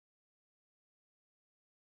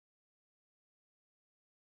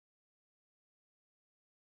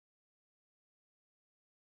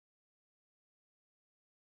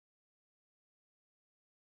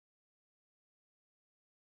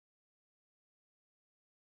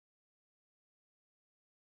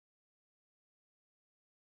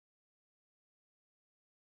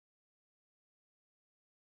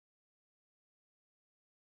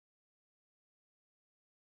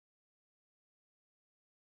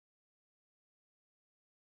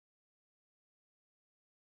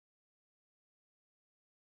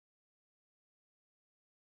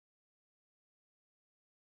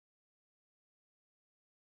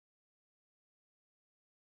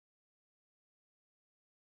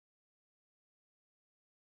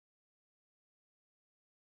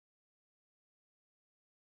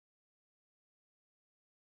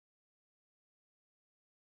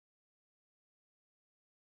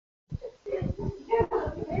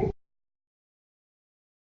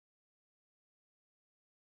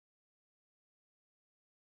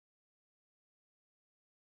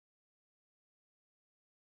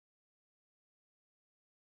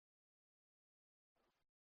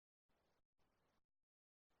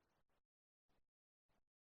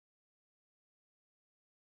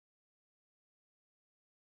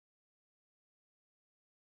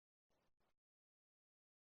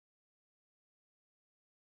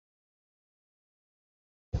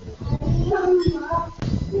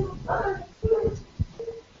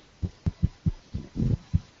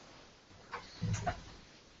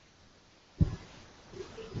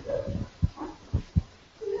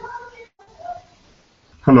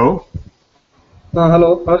Hello. Hello,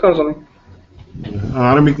 நமஸ்காரம் சுவாமி.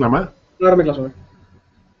 ஆரம்பிக்கலாமா? ஆரம்பிக்கலாம் சுவாமி.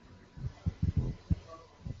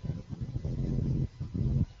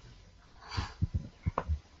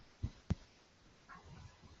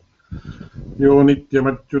 யோ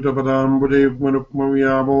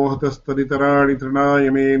நித்யமच्युतपदाम्बुजयुग्मरुक्मव्यामोहतस्तदितराणि तृणाय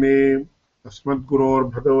मेने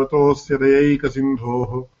अस्मद्गुरोर्भगवतोऽस्य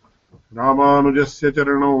दयैकसिन्धोः रामानुजस्य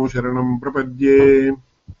चरणौ शरणं प्रपद्ये.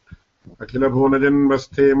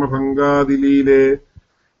 अखिलभुवनजन्मस्थेमभङ्गादिलीले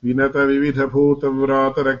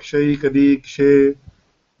विनतविविधभूतव्रातरक्षैकदीक्षे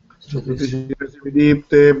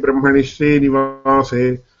विदीप्ते ब्रह्मणि श्रीनिवासे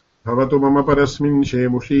भवतु मम परस्मिन्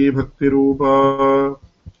शेमुषी भक्तिरूपा.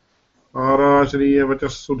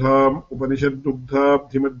 आराश्रीयवचः सुधाम्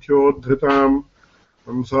उपनिषद्दुग्धाब्धिमध्योद्धृताम्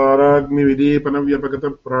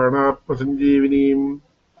संसाराग्निविदीपनव्यपगतप्राणात्मसञ्जीविनीम्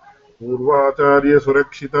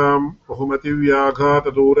पूर्वाचार्यसुरक्षिताम्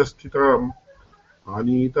बहुमतिव्याघातदूरस्थिताम्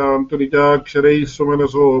आनीताम् तु निजाक्षरैः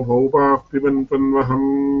सुमनसो भौमाः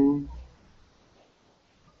पिबन्त्वन्वहम्.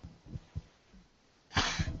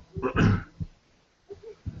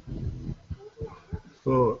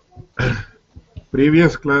 So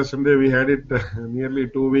previous class Sunday we had it nearly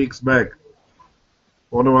 2 weeks back.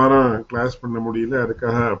 போன வாரம் கிளாஸ் பண்ண முடியல,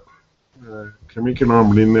 அதுக்காக க்ஷமிக்கணும்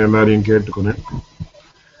அப்படின்னு எல்லாரையும் கேட்டுக்கொனேன்.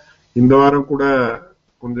 இந்த வாரம் கூட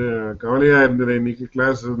கொஞ்சம் கவலையா இருந்தது, இன்னைக்கு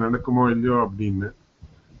கிளாஸ் நடக்குமோ இல்லையோ அப்படின்னு.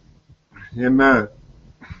 ஏன்னா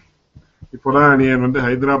இப்போதான் நீ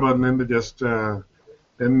ஹைதராபாத்ல இருந்து just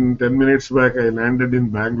 10 minutes back I landed in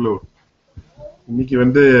Bangalore. இன்னைக்கு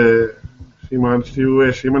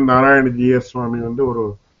ஸ்ரீமன் நாராயண ஜிஎஸ் சுவாமி ஒரு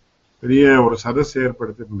பெரிய ஒரு சதஸ்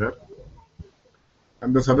ஏற்படுத்தியிருந்தார்.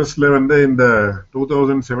 அந்த சதஸ்ல இந்த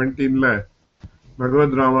 2017ல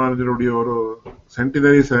பகவத் ராமானுஜருடைய ஒரு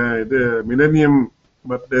சென்டினரி மிலேனியம்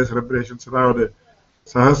பர்த்டே செலிப்ரேஷன்ஸ், அதாவது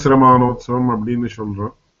சஹசிரமானோத்சவம் அப்படின்னு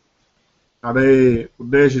சொல்றோம். அதை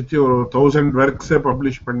உத்தேசிச்சு ஒரு 1000 ஒர்க்ஸை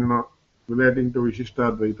பப்ளிஷ் பண்ணினோம் ரிலேட்டிங் டு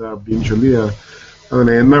விசிஷ்டாத்வைதா அப்படின்னு சொல்லி. அதுல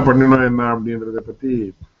என்ன பண்ணினோம் என்ன அப்படின்றத பத்தி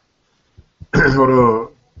ஒரு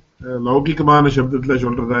லௌகிகமான சப்தத்துல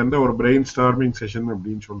சொல்றதா இருந்தா ஒரு பிரெயின் ஸ்டார்மிங் செஷன்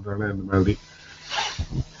அப்படின்னு சொல்றாங்க. அந்த மாதிரி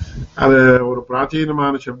அது ஒரு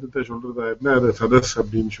பிராச்சீனமான சப்தத்தை சொல்றதா இருந்தா அது சதஸ்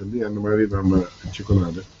அப்படின்னு சொல்லி அந்த மாதிரி நாம வச்சுக்கணும்.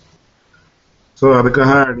 அது ஸோ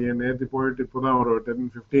அதுக்காக நேற்று போயிட்டு இப்போதான் ஒரு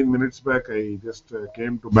 10-15 minutes back I just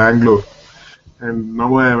came to Bangalore and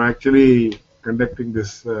now I am actually conducting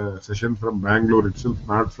this session from Bangalore itself,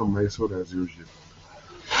 not from Mysore as usual.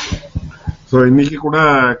 So இன்னைக்கு கூட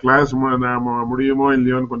கிளாஸ் முடியுமோ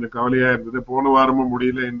இல்லையோன்னு கொஞ்சம் கவலையா இருந்தது. போன வாரமும்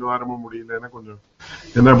முடியல, இந்த வாரமும் முடியலன்னா கொஞ்சம்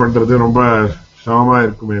என்ன பண்றது, ரொம்ப சிரமமா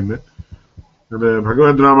இருக்குமேன்னு.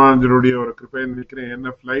 பகவத் ராமானுஜருடைய ஒரு கிருப்பை நினைக்கிறேன். என்ன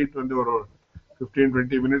ஃபிளைட் ஒரு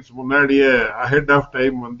 15-20 minutes முன்னாடியே அஹெட் ஆஃப்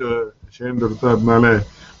டைம் சேர்ந்துடுத்து. அதனால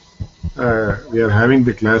we are having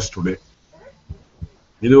the class today.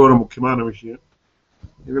 இது ஒரு முக்கியமான விஷயம்.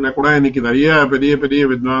 இதுல கூட இன்னைக்கு நிறைய பெரிய பெரிய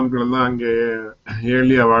வித்வான்கள் எல்லாம் அங்கே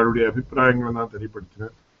ஏழி அவளுடைய அபிப்பிராயங்களை தான்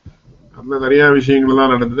தெரியப்படுத்தினேன். அதுல நிறைய விஷயங்கள்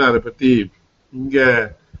எல்லாம் நடந்தது. அதை பத்தி இங்க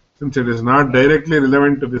since it is not directly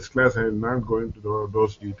relevant to this class, I will not go into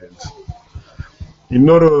those details.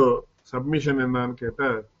 இன்னொரு சப்மிஷன் என்னன்னு கேட்டா,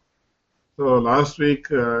 so last week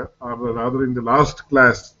or rather in the last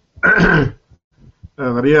class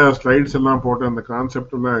நிறைய ஸ்லைட்ஸ் எல்லாம் போட்டு அந்த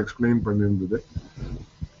கான்செப்ட் எல்லாம் எக்ஸ்பிளைன் பண்ணியிருந்தது.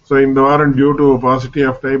 So in the varan, due to paucity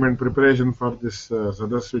of time and preparation for this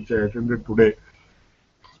sadas which I attended today,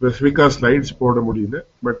 specific slides poda mudiyala,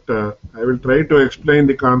 but I will try to explain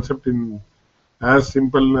the concept in as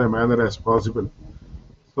simple a manner as possible.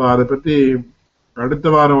 So adha patti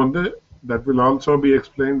adutha varam that will also be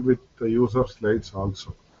explained with the use of slides also.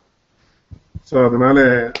 So adanale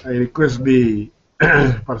I request the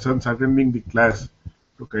persons attending the class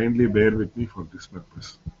to kindly bear with me for this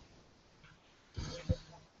purpose.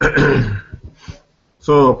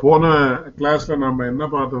 So போன கிளாஸ்ல நாம என்ன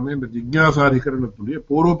பார்த்தோம்னா, இந்த ஜிக்ஞாசாதிகரணத்துடைய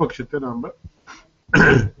பூர்வபக்ஷத்தை நாம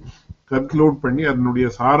conclude பண்ணி அதனுடைய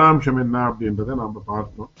சாராம்சம் என்ன அப்படின்றத நாம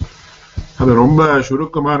பார்த்தோம். அது ரொம்ப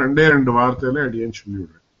சுருக்கமா ரெண்டே ரெண்டு வார்த்தையில அடியேன்னு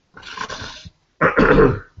சொல்லிவிடுறேன்.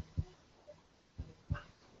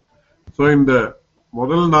 சோ இந்த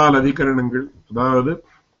முதல் 4 அதிகரணங்கள், அதாவது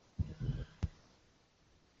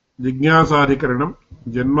ஜிக்ஞாசாதிகரணம்,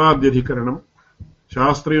 ஜென்மாத்தியதிகரணம்,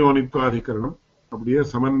 சாஸ்திரயோனித்வாதிகரணம், அப்படியே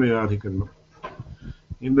சமன்வயாதிகரணம்,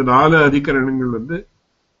 இந்த 4 அதிகரணங்கள்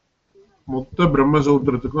மொத்த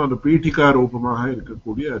பிரம்மசூத்திரத்துக்கும் அது பீட்டிகா ரூபமாக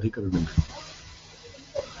இருக்கக்கூடிய அதிகரணங்கள்.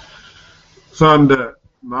 சோ அந்த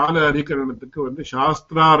 4 அதிகரணத்துக்கு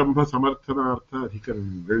சாஸ்திராரம்ப சமர்த்தனார்த்த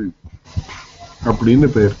அதிகரணங்கள் அப்படின்னு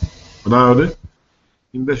பேர். அதாவது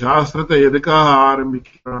இந்த சாஸ்திரத்தை எதுக்காக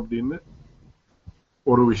ஆரம்பிக்கிறோம் அப்படின்னு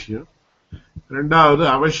ஒரு விஷயம். ரெண்டாவது,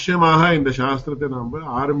 அவசியமாக இந்த சாஸ்திரத்தை நாம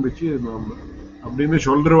ஆரம்பிச்சு அப்படின்னு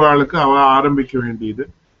சொல்றவாளுக்கு அவ ஆரம்பிக்க வேண்டியது,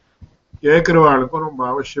 கேட்கிறவாளுக்கும் ரொம்ப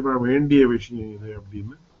அவசியமா வேண்டிய விஷயம் இது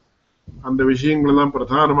அப்படின்னு அந்த விஷயங்கள் எல்லாம்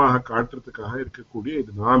பிரதானமாக காட்டுறதுக்காக இருக்கக்கூடிய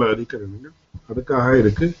இது 4 அதிகரணங்கள். அதுக்காக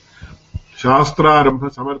இருக்கு சாஸ்திராரம்ப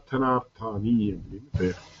சமர்த்தனார்த்தானி அப்படின்னு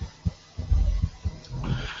பேர்.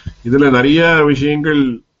 இதுல நிறைய விஷயங்கள்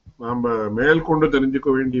நாம மேற்கொண்டு தெரிஞ்சுக்க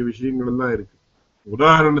வேண்டிய விஷயங்கள் எல்லாம் இருக்கு.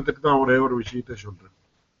 உதாரணத்துக்கு தான் ஒரே ஒரு விஷயத்தை சொல்றேன்.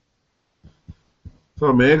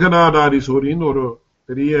 மேகநாதாரி சூரியன் ஒரு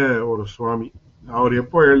பெரிய ஒரு சுவாமி. அவர்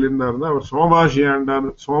எப்போ எழுதினார்னா, அவர்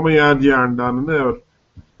சோமயாஜி ஆண்டான்னு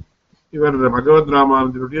இவர் பகவத்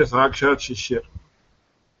ராமானுஜருடைய சாட்சாத் சிஷ்யர்.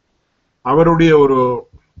 அவருடைய ஒரு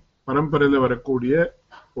பரம்பரையில வரக்கூடிய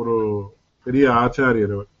ஒரு பெரிய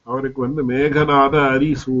ஆச்சாரியர். அவருக்கு மேகநாத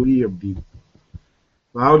அரிசூரி அப்படின்னு,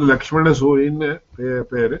 அதாவது லக்ஷ்மண சூரின்னு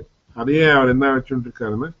பேரு. அதையே அவர் என்ன வச்சுட்டு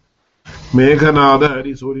இருக்காருன்னா மேகநாத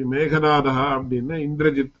அரிசூரி. மேகநாதா அப்படின்னா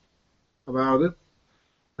இந்திரஜித், அதாவது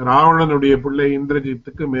ராவணனுடைய பிள்ளை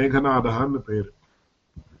இந்திரஜித்துக்கு மேகநாதகான்னு பேரு.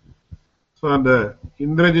 அந்த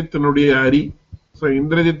இந்திரஜித்தினுடைய அரி.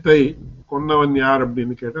 இந்திரஜித்தை கொன்னவன் யார்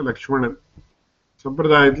அப்படின்னு கேட்ட லக்ஷ்மணன்.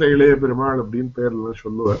 சம்பிரதாயத்துல இளைய பெருமாள் அப்படின்னு பேர்லாம்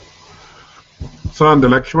சொல்லுவார். அந்த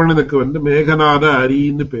லக்ஷ்மணனுக்கு மேகநாத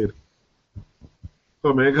அரின்னு பேரு.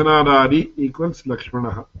 மேகநாத அரி ஈக்குவல்ஸ்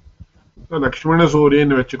லக்ஷ்மணா. லக்ஷ்மண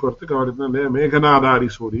சூரியன் வச்சுக்கிறதுக்கு அவர் மேகநாதாரி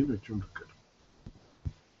சூரியன் வச்சுருக்காரு.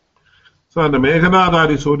 அந்த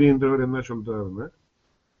மேகநாதாரி சூரியன்றவர் என்ன சொல்றாருன்னா,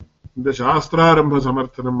 இந்த சாஸ்திராரம்ப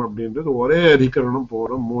சமர்த்தனம் அப்படின்றது ஒரே அதிகரணம்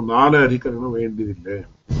போறோம், 4 அதிகரணம் வேண்டியதில்லை.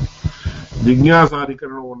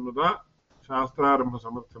 ஜிக்ஞாசாதிகரணம் ஒண்ணுதான் சாஸ்திராரம்ப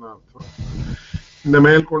சமர்த்தனார்த்தம். இந்த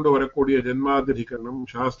மேற்கொண்டு வரக்கூடிய ஜென்மாதிகரணம்,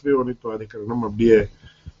 சாஸ்திரயோனித்வாதிகரணம், அப்படியே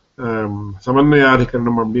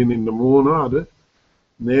சமன்வயாதிகரணம் அப்படின்னு இந்த 3 அது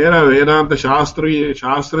நேர வேதாந்த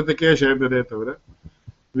சாஸ்திரத்துக்கே சேர்ந்ததே தவிர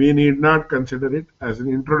we need not consider it as an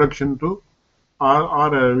introduction to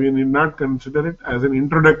or we need not consider it as an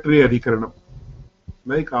introductory adhikaranam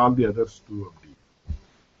like all the others do.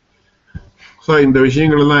 இந்த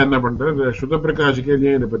விஷயங்கள் எல்லாம் என்ன பண்றது, சுத பிரகாஷிக்கே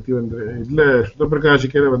இதை பத்தி இல்ல, சுத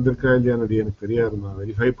பிரகாஷிக்கே வந்திருக்கா இல்லையான்னு எனக்கு தெரியாது, நான்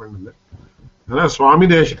வெரிஃபை பண்ணல. ஆனா சுவாமி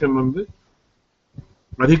தேசிகன்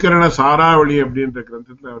அதிகரண சாராவளி அப்படின்ற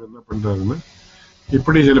கிரந்தத்துல அவர் என்ன பண்றாருன்னா,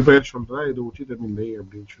 இப்படி சில பேர் சொல்றா இது உச்சிதமில்லை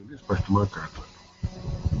அப்படின்னு சொல்லி ஸ்பஷ்டமா காட்டுறாரு.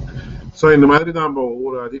 இந்த மாதிரி தான்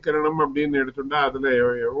ஒரு அதிகரணம் அப்படின்னு எடுத்துட்டா அதுல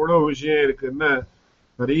எவ்வளவு விஷயம் இருக்குன்னா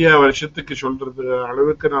நிறைய வருஷத்துக்கு சொல்றது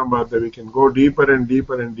அளவுக்கு நாம அதை we can go deeper and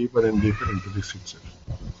deeper and deeper and deeper into this itself.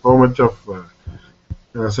 So much of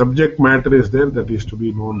subject matter is there that is to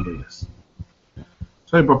be known by us.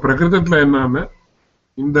 இப்ப பிரகிருதத்துல என்னன்னா,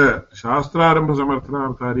 இந்த சாஸ்திராரம்ப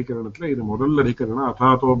சமர்த்தனார்த்த அதிகரணத்துல இது முதல் அதிகரணம்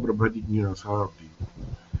அதாதோ பிரம்ம ஜிக்ஞாசா அப்படின்னு.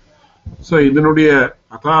 இதனுடைய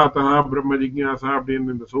அதாத்தா பிரம்ம ஜிக்ஞாசா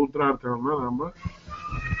அப்படின்னு இந்த சூத்திரார்த்தம்னா நாம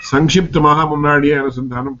சங்கிப்தமாக முன்னாடியே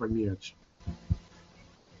அனுசந்தானம் பண்ணியாச்சு.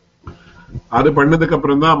 அது பண்ணதுக்கு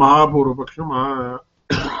அப்புறம் தான் மகாபூர்வபக்ஷம்,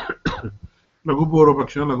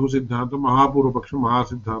 லகுபூர்வபக்ஷம், லகு சித்தாந்தம், மகாபூர்வபக்ஷம், மகா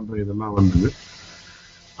சித்தாந்தம் இதெல்லாம் வந்தது.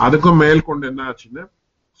 அதுக்கும் மேற்கொண்டு என்ன ஆச்சுன்னா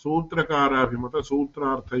சூத்திரகாராபிமத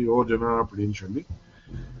சூத்திரார்த்த யோஜனா அப்படின்னு சொல்லி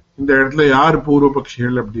இந்த இடத்துல யார்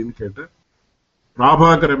பூர்வபக்ஷிகள் அப்படின்னு கேட்ட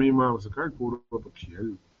பிராபாகர மீமாம்சகால் பூர்வபக்ஷிகள்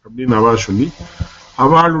அப்படின்னு அவா சொல்லி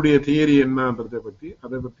அவளுடைய தியரி என்னன்றதை பத்தி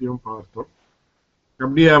அதை பத்தியும் பார்த்தோம்.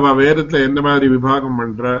 அப்படியே அவ வேதத்துல எந்த மாதிரி விபாகம்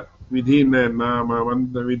பண்ற, விதி என்ன,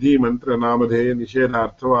 விதி மந்திர நாமதேய நிஷேத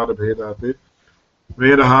அர்த்தவாத பேதாத்து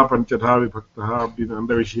வேதா பஞ்சதா விபக்தா அப்படின்னு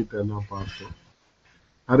அந்த விஷயத்தை எல்லாம் பார்த்தோம்.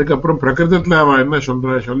 அதுக்கப்புறம் பிரகிருதத்துல அவ என்ன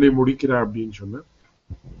சொல்லி முடிக்கிறா அப்படின்னு சொன்ன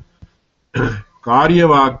காரிய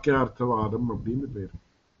வாக்கிய அர்த்தவாதம் அப்படின்னு பேரு.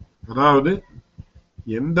 அதாவது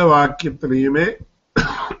எந்த வாக்கியத்திலையுமே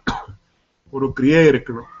ஒரு கிரியை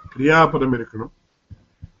இருக்கணும், கிரியாபதம் இருக்கணும்.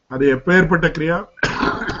 அது எப்பேற்பட்ட கிரியா,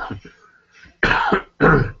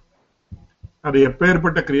 அது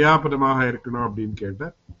எப்பேற்பட்ட கிரியாபதமாக இருக்கணும் அப்படின்னு கேட்ட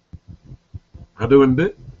அது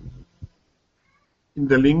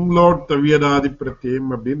இந்த லிங்லோட் தவ்யதாதி பிரத்யம்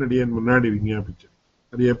அப்படின்னு அடியன் முன்னாடி விஞ்ஞாபிச்சேன்.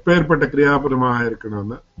 அது எப்பேற்பட்ட கிரியாபதமாக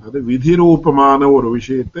இருக்கணும்னா அது விதிரூபமான ஒரு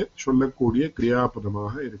விஷயத்தை சொல்லக்கூடிய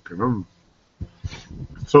கிரியாபதமாக இருக்கணும்.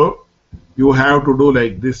 So you have to do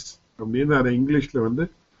like this அப்படின்னு அதை இங்கிலீஷ்ல அது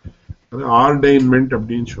ஆர்டைன்மெண்ட்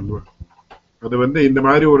அப்படின்னு சொல்லுவாங்க. அது இந்த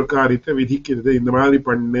மாதிரி ஒரு காரியத்தை விதிக்கிறது, இந்த மாதிரி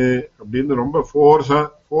பண்ணு அப்படின்னு ரொம்ப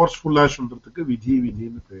ஃபோர்ஸ்ஃபுல்லா சொல்றதுக்கு விதி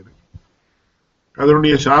விதின்னு பேரு.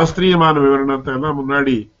 அதனுடைய சாஸ்திரியமான விவரணத்தை எல்லாம்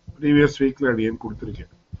முன்னாடி ப்ரீவியஸ் வீக்ல அடியேன்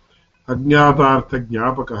கொடுத்திருக்கேன். அஜ்ஞாதார்த்த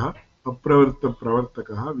ஜாபக அப்பிரவர்த்த பிரவர்த்தக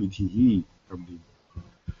விதி அப்படின்னு.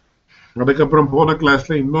 அதுக்கப்புறம் போன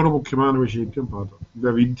கிளாஸ்ல இன்னொரு முக்கியமான விஷயத்தையும் பார்த்தோம். இந்த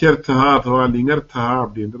வித்யர்த்தா அथवा லிங்கர்த்தா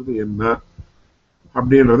அப்படின்றது என்ன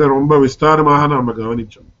அப்படின்றத ரொம்ப விஸ்தாரமாக நாம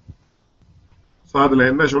கவனிச்சோம். அதுல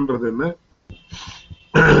என்ன சொல்றதுன்னு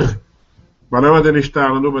பலவதனிஷ்ட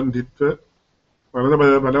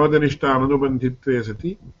அனுபந்தித்வே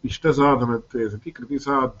சதி இஷ்டசாதனத்வே சதி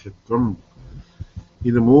கிருதிசாத்தியத்துவம்,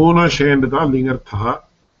 இது மூணு சேர்ந்துதான் லிங்கர்த்தா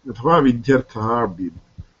அथवा வித்யர்த்தா அப்படின்னு.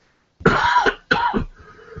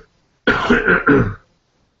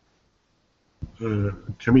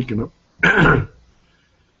 க்ஷமிக்கணும்.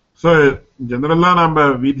 சோ ஜெனரலா நம்ம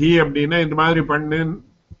விதி அப்படின்னா இந்த மாதிரி பண்ணு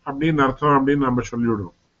அப்படின்னு அர்த்தம் அப்படின்னு நம்ம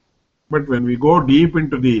சொல்லிவிடுவோம். But when we go deep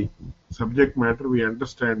into the subject matter, we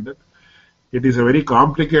understand that it is a very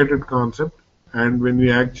complicated concept, and when we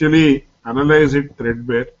actually analyze it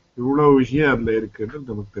threadbare, இவ்வளவு விஷயம் அதுல இருக்குன்னு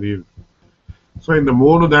நமக்கு தெரியுது. சோ இந்த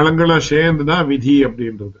மூணு தளங்களும் சேர்ந்துதான் விதி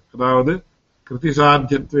அப்படின்றது. அதாவது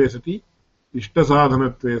கிருதிசாத்தியத்வே சதி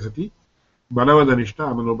இஷ்டசாதனத்வே சதி பலவதனிஷ்ட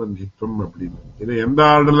அனுபந்தித்துவம் அப்படின்னு. இது எந்த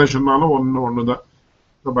ஆர்டர்ல சொன்னாலும் ஒண்ணுதான்.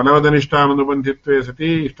 பலவதனிஷ்ட அனுபந்தித்வே சதி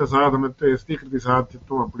இஷ்டசாதனத்வே சதி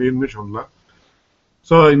கிருதிசாத்தியத்துவம் அப்படின்னு சொல்லலாம்.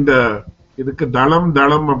 சோ இதுக்கு தளம்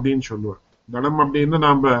அப்படின்னு சொல்லுவோம். தளம் அப்படின்னு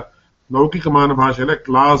நாம லௌகிகமான பாஷையில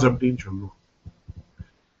கிளாஸ் அப்படின்னு சொல்லுவோம்.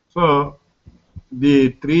 So the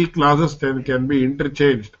three clauses can be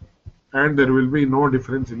interchanged and there will be no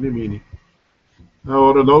difference in the meaning.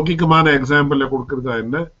 ஒரு லௌகிகமான எக்ஸாம்பிள் கொடுக்கறதா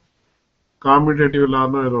என்ன, காம்யூட்டேட்டிவ்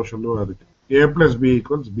லான்னு ஏதோ சொல்லுவோம். அதுக்கு a plus b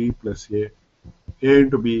equals b plus a, a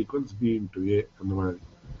into b equals b into a அந்த மாதிரி.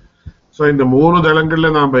 So இந்த மூணு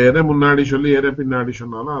தளங்கள்ல நாம எதை முன்னாடி சொல்லி எதை பின்னாடி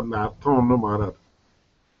சொன்னாலும் அதுல அர்த்தம் ஒன்றும் மாறாது.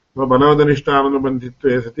 பலவதனிஷ்ட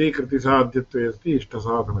அனுபந்தித்வே சதி கிருதிசாத்தியத்வே சதி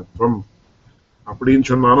இஷ்டசாதனத்துவம் அப்படின்னு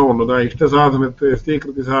சொன்னாலும் ஒண்ணுதான். இஷ்டசாதனத்வே சதி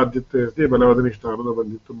கிருதிசாத்தியத்வே சதி பலவதனிஷ்ட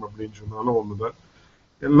அனுபந்தித்துவம் அப்படின்னு சொன்னாலும் ஒண்ணுதான்.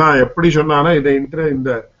 எல்லாம் எப்படி சொன்னாலும் இந்த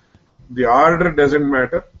the order doesn't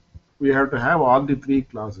matter. We have to have all the three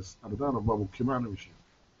clauses. அதுதான் ரொம்ப முக்கியமான விஷயம்.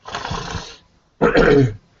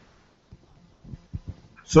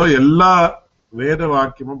 சோ எல்லா வேத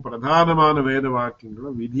வாக்கியமும் பிரதானமான வேத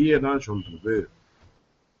வாக்கியங்களும் விதியை தான் சொல்றது.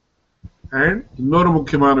 அண்ட் இன்னொரு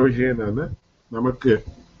முக்கியமான விஷயம் என்னன்னா, நமக்கு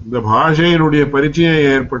இந்த பாஷையினுடைய பரிச்சயம்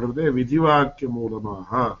ஏற்படுறதே விதி வாக்கியம்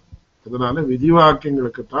மூலமாக. அதனால விதி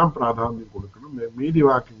வாக்கியங்களுக்கு தான் பிராதானியம் கொடுக்கணும், மீதி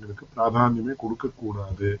வாக்கியங்களுக்கு பிராதானியமே கொடுக்க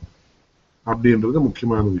கூடாது அப்படின்றது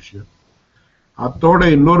முக்கியமான விஷயம். அத்தோட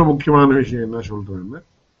இன்னொரு முக்கியமான விஷயம் என்ன சொல்றேன்னா,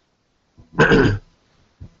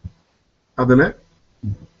 அதுல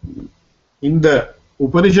இந்த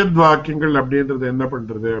உபனிஷத் வாக்கியங்கள் அப்படின்றது என்ன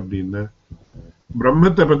பண்றது அப்படின்னா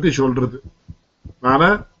பிரம்மத்தை பத்தி சொல்றது. ஆனா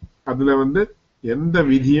அதுல எந்த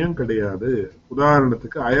விதியும் கிடையாது.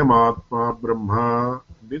 உதாரணத்துக்கு அயம் ஆத்மா பிரம்மா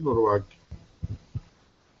அப்படின்னு ஒரு வாக்கியம்.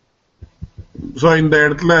 சோ இந்த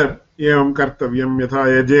இடத்துல ஏவம் கர்த்தவியம் யதா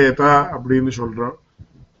யஜேதா அப்படின்னு சொல்றோம்.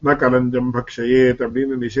 ந கலஞ்சம் பக்ஷயேத்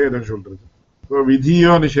அப்படின்னு நிஷேதம் சொல்றது.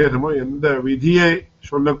 விதியோ நிஷேதமோ எந்த விதியை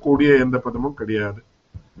சொல்லக்கூடிய எந்த பதமும் கிடையாது.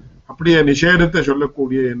 அப்படியே நிஷேதத்தை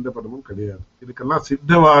சொல்லக்கூடிய எந்த பதமும் கிடையாது. இதுக்கெல்லாம்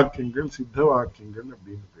சித்த வாக்கியங்கள்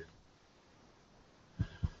அப்படின்னு பேர்.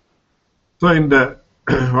 சோ இந்த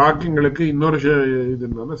வாக்கியங்களுக்கு இன்னொரு இது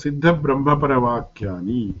என்னன்னா சித்த பிரம்மபர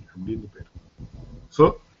வாக்கியானி அப்படின்னு பேர். சோ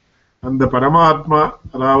அந்த பரமாத்மா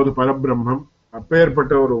அதாவது பரபிரம்மம்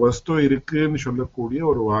அப்பேற்பட்ட ஒரு வஸ்து இருக்குன்னு சொல்லக்கூடிய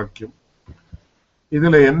ஒரு வாக்கியம்.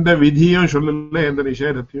 இதுல எந்த விதியும் சொல்லல, எந்த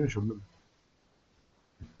நிஷேதத்தையும் சொல்லல.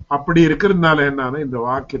 அப்படி இருக்கிறதுனால என்னன்னா இந்த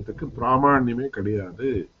வாக்கியத்துக்கு பிராமாண்யமே கிடையாது.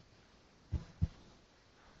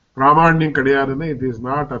 பிராமாண்யம் கிடையாதுன்னா it is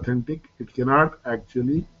not authentic. It cannot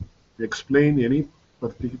actually explain any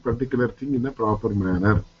particular thing in a proper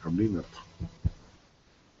manner அப்படின்னு அர்த்தம்.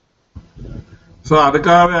 சோ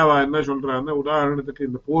அதுக்காக அவ என்ன சொல்றான்னா, உதாரணத்துக்கு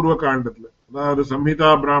இந்த பூர்வ காண்டத்துல அதாவது சம்ஹிதா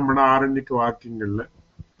பிராமண ஆரண்யக்க வாக்கியங்கள்ல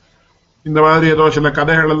இந்த மாதிரி ஏதோ சில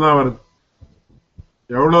கதைகள் எல்லாம் வருது.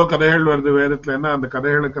 எவ்வளவு கதைகள் வருது வேதத்துல, என்ன அந்த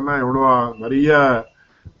கதைகளுக்கெல்லாம் எவ்வளவு நிறைய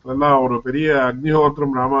அதெல்லாம் ஒரு பெரிய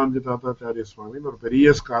அக்னிஹோத்திரம் ராமானுஜ தாத்தாச்சாரிய சுவாமின்னு ஒரு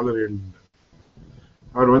பெரிய ஸ்காலர் எழுதினார்.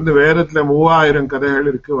 அவர் வேதத்துல 3000 கதைகள்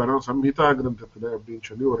இருக்கு வரும் சம்ஹிதா கிரந்தத்துல அப்படின்னு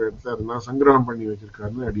சொல்லி ஒரு இடத்துல அதெல்லாம் சங்கிரகம் பண்ணி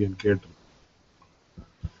வச்சிருக்காருன்னு அடியன் கேட்டு.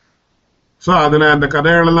 சோ அதுல அந்த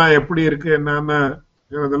கதைகள் எல்லாம் எப்படி இருக்கு என்னன்னு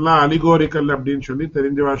அதெல்லாம் அலிகோரிக்கல் அப்படின்னு சொல்லி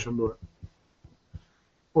தெரிஞ்சவா சொல்லுவார்.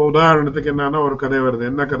 இப்போ உதாரணத்துக்கு என்னன்னா ஒரு கதை வருது,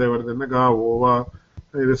 என்ன கதை வருது, என்ன கா ஓவா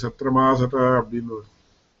இது சத்திரமா சட்டா அப்படின்னு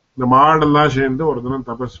இந்த மாடெல்லாம் சேர்ந்து ஒரு தினம்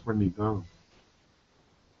தபஸ் பண்ணிட்டான்.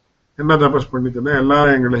 என்ன தபஸ் பண்ணிட்டுன்னா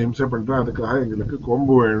எல்லாரும் எங்களை ஹிம்சை பண்றோம், அதுக்காக எங்களுக்கு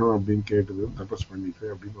கொம்பு வேணும் அப்படின்னு கேட்டது தபஸ் பண்ணிட்டு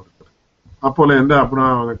அப்படின்னு ஒருத்தர். அப்போல அப்புறம்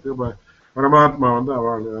அவனுக்கு பரமாத்மா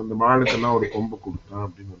அவள் அந்த மாடுக்கெல்லாம் ஒரு கொம்பு கொடுத்தான்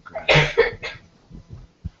அப்படின்னு ஒரு கதை.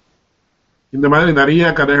 இந்த மாதிரி நிறைய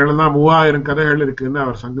கதைகள் எல்லாம் 3000 கதைகள் இருக்குன்னு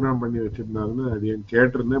அவர் சங்கிரகம் பண்ணி வச்சிருந்தாருன்னு அது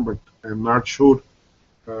கேட்டிருந்தேன். But I am not sure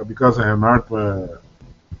because I have not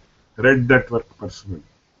red that work personal.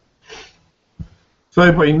 So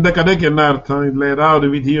இப்ப இந்த கதைக்கு என்ன அர்த்தம்? இதுல ஏதாவது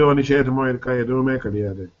விதியோ நிஷேதமோ இருக்கா? எதுவுமே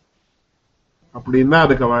கிடையாது. அப்படின்னா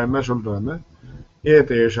அதுக்கு அவ என்ன சொல்றான்னு, ஏ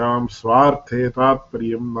தேஷாம் ஸ்வார்த்தே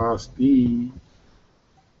தாத்பரியம் நாஸ்தி.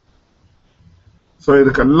 சோ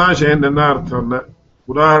இதுக்கெல்லாம் சேர்ந்து என்ன அர்த்தம்னா,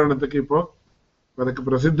 உதாரணத்துக்கு இப்போ அதுக்கு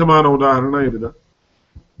பிரசித்தமான உதாரணம் இதுதான்.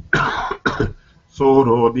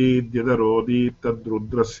 சோரோதீத்யதரோதி தத்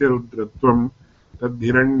ருத்ரஸ்ய ருத்ரத்வம் தத்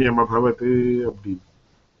ஹிரண்யம் அபவத் அப்படின்னு.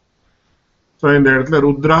 சோ இந்த இடத்துல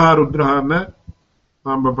ருத்ரான்னு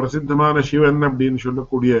நாம பிரசித்தமான சிவன் அப்படின்னு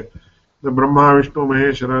சொல்லக்கூடிய இந்த பிரம்மா விஷ்ணு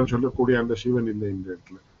மகேஸ்வரன் சொல்லக்கூடிய அந்த சிவன் இல்லை இந்த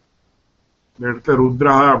இடத்துல. இந்த இடத்துல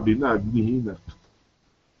ருத்ரா அப்படின்னு அக்னின்னு அர்த்தம்.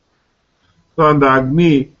 சோ அந்த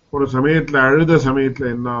அக்னி ஒரு சமயத்துல அழுத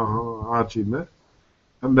சமயத்துல என்ன ஆச்சுன்னா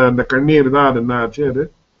அந்த அந்த கண்ணீர் தான் அது என்ன ஆச்சு, அது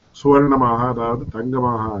சுவர்ணமாக அதாவது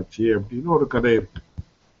தங்கமாக ஆச்சு அப்படின்னு ஒரு கதை இருக்கு.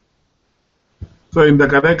 சோ இந்த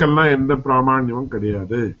கதைக்கெல்லாம் எந்த பிராமான்யமும்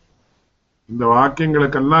கிடையாது. இந்த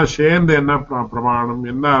வாக்கியங்களுக்கெல்லாம் சேர்ந்து என்ன பிரமாணம்,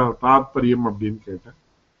 என்ன தாத்பரியம் அப்படின்னு கேட்டேன்.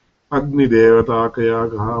 அக்னி தேவதா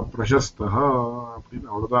கயாக பிரசஸ்தா அப்படின்னு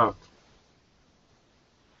அவ்வளவுதான் அர்த்தம்.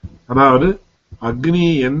 அதாவது அக்னி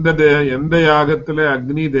எந்த யாகத்துல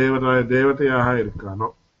அக்னி தேவதையாக இருக்கானோ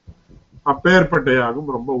அப்பேற்பட்ட யாகம்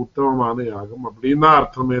ரொம்ப உத்தமமான யாகம் அப்படின்னு தான்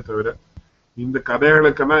அர்த்தமே தவிர இந்த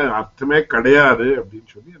கதைகளுக்கெல்லாம் அர்த்தமே கிடையாது அப்படின்னு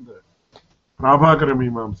சொல்லி அந்த பிராபாகர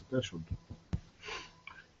மீமாம்சத்தை சொல்றோம்.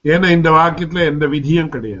 ஏன்னா இந்த வாக்கியத்துல எந்த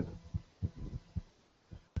விதியும் கிடையாது.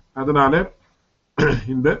 அதனால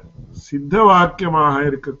இந்த சித்த வாக்கியமாக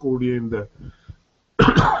இருக்கக்கூடிய இந்த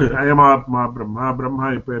அயமாத்மா பிரம்மா, பிரம்மா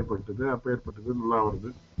இப்ப ஏற்பட்டது அப்ப ஏற்பட்டது நல்லா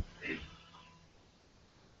வருது.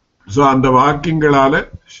 சோ அந்த வாக்கியங்களால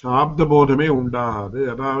சாப்த போதமே உண்டாகாது.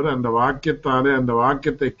 அதாவது அந்த வாக்கியத்தாலே அந்த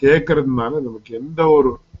வாக்கியத்தை கேட்கறதுனால நமக்கு எந்த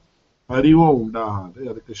ஒரு அறிவும் உண்டாகாது.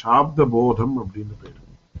 அதுக்கு சாப்த போதம் அப்படின்னு பேரு.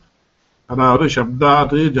 அதாவது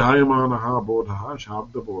சப்தாத்து ஜாயமானஹா போதா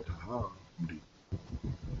சாப்த போதா அப்படின்னு.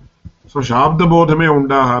 சோ சாப்த போதமே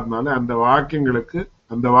உண்டாகாதனால அந்த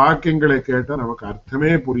வாக்கியங்களை கேட்டா நமக்கு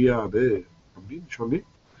அர்த்தமே புரியாது அப்படின்னு சொல்லி,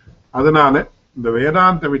 அதனால இந்த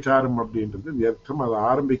வேதாந்த விசாரம் அப்படின்றது வியர்த்தம், அதை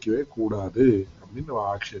ஆரம்பிக்கவே கூடாது அப்படின்னு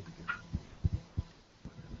ஆட்சேபிக்கிறேன்.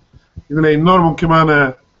 இதுல இன்னொரு முக்கியமான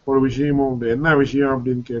ஒரு விஷயமும் உண்டு. என்ன விஷயம்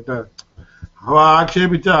அப்படின்னு கேட்டா, அவ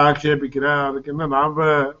ஆக்ஷேபிக்கிறா, அதுக்கு என்ன நாம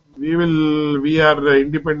we are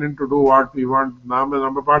independent to do what we want,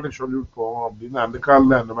 நம்ம பாட்டுக்கு சொல்லிட்டு போவோம் அப்படின்னு அந்த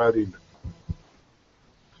காலில் அந்த மாதிரி இல்லை.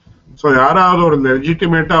 சோ யாராவது ஒரு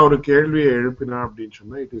லெஜிட்டிமேட்டா ஒரு கேள்வியை எழுப்பினா அப்படின்னு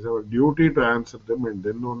சொன்னா it is our duty to answer them and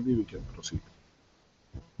then only we can proceed.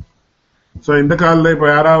 So இந்த காலில் இப்ப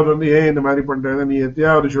யாராவது ஏன் இந்த மாதிரி பண்றது, நீ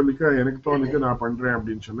எத்தையாவது சொல்லிக்க, எனக்கு தோணுக்கு நான் பண்றேன்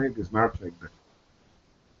அப்படின்னு சொன்னா it is not like that.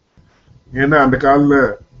 ஏன்னா அந்த காலில்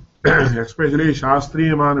எஸ்பெஷலி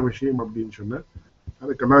சாஸ்திரியமான விஷயம் அப்படின்னு சொன்ன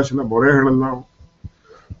அதுக்கெல்லாம் சில முறைகள் எல்லாம்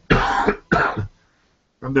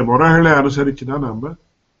அந்த முறைகளை அனுசரிச்சுதான் நாம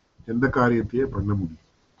எந்த காரியத்தையே பண்ண முடியும்.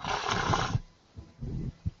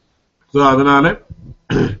 அதனால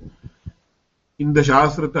இந்த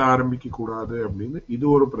சாஸ்திரத்தை ஆரம்பிக்க கூடாது அப்படின்னு இது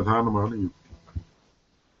ஒரு பிரதானமான யுக்தி.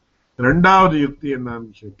 ரெண்டாவது யுக்தி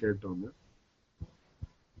என்னன்னு கேட்டோம்னா,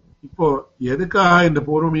 இப்போ எதுக்காக இந்த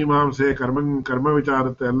பூர்வ மீமாம்சை கர்ம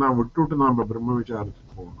விசாரத்தை எல்லாம் விட்டுட்டு நாம பிரம்ம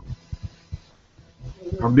விசாரத்துக்கு போகணும்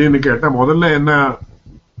அப்படின்னு கேட்டா, முதல்ல என்ன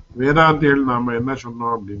வேதாந்திகள் நாம என்ன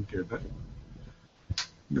சொன்னோம் அப்படின்னு கேட்ட,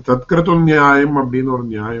 இந்த தத்கிருத்து நியாயம் அப்படின்னு ஒரு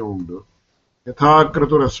நியாயம் உண்டு.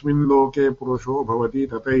 யதாக்கிருத்துர் அஸ்மின் லோகே புருஷோ பவதி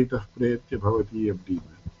ததைதः பிரேத்ய பவதி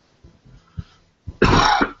அப்படின்னு.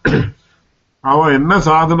 அவன் என்ன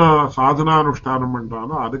சாதனானுஷ்டானம்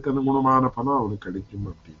பண்றானோ அதுக்கு அனுகுணமான பணம் அவனுக்கு கிடைக்கும்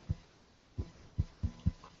அப்படின்னு.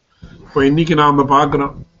 இப்ப இன்னைக்கு நாம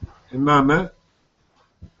பாக்குறோம் என்னன்னா,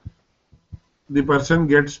 the person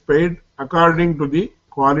gets paid according to the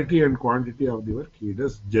quality and quantity of the work he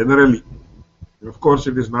does generally. Of course,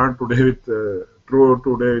 it is not today with true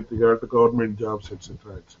today with regard to government jobs, etc.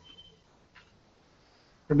 etc.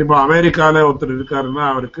 கண்டிப்பா அமெரிக்கால ஒருத்தர் இருக்காருன்னா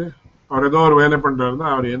அவருக்கு அவர் ஏதோ ஒரு வேலை பண்றாருன்னா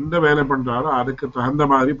அவர் எந்த வேலை பண்றாரோ அதுக்கு தகுந்த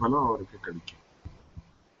மாதிரி பலம் அவருக்கு கிடைக்கும்.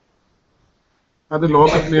 அது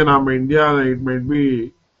லோகத்திலேயே நாம India, it might be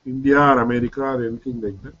India or America or anything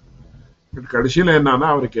like that. But கடைசியில என்னன்னா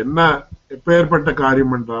அவருக்கு என்ன எப்பேற்பட்ட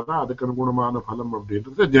காரியம் பண்றாரோ அதுக்கு அனுகுணமான பலம்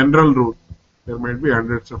அப்படின்றது general rule. There might be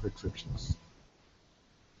hundreds of exceptions.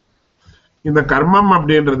 இந்த கர்மம்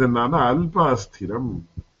அப்படின்றது என்னன்னா அல்ப அஸ்திரம்.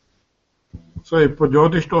 சோ இப்ப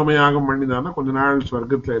ஜோதிஷ்டோமயாகம் பண்ணிதானா கொஞ்ச நாள்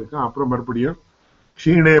ஸ்வர்க்கத்துல இருக்கான், அப்புறம் மறுபடியும்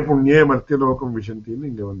க்ஷீணே புண்ணியே மர்த்தியலோகம் விஷந்தின்னு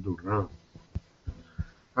இங்க வந்துடுறான்.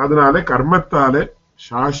 அதனால கர்மத்தாலே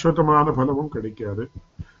சாஸ்வதமான பலமும் கிடைக்காது,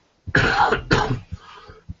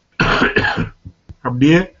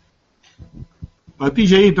 அப்படியே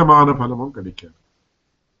அதிசயித்தமான பலமும் கிடைக்காது.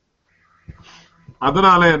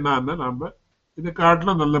 அதனால என்னன்னா நாம இது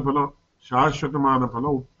காட்டிலும் நல்ல பலம், சாஸ்வதமான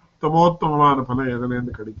பலம், உத்தமோத்தமமான பலம் எதுல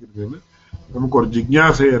இருந்து கிடைக்கிறதுன்னு நமக்கு ஒரு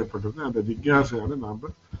ஜிக்ஞாசை ஏற்பட்டது. அந்த ஜிக்ஞாசையால நாம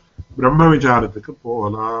பிரம்ம விசாரத்துக்கு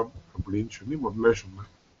போகலாம் அப்படின்னு சொல்லி முதல்ல சொன்னேன்.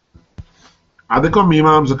 அதுக்கும்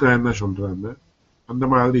மீமாம்சக்கா என்ன சொல்றாங்க, அந்த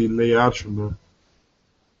மாதிரி இல்லை யார் சொன்ன,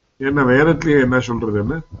 என்ன வேதத்திலேயே என்ன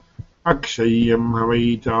சொல்றதுன்னு, அக்ஷயம் ஹவை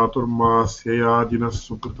சாதுர்மாஸ்யாஜின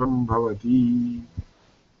சுகிருதம் பவதி.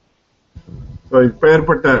 இப்ப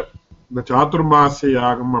ஏற்பட்ட இந்த சாதுர்மாசிய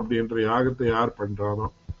யாகம் அப்படின்ற யாகத்தை யார் பண்றானோ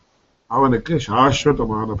அவனுக்கு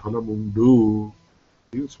சாஸ்வதமான பலம் உண்டு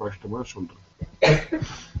ஸ்பஷ்டமா சொல்றது.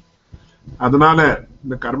 அதனால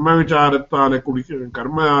இந்த கர்ம விசாரத்தாலே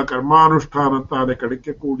கர்மானுஷ்டானத்தாலே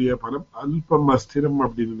கிடைக்கக்கூடிய பலம் அல்பம் அஸ்திரம்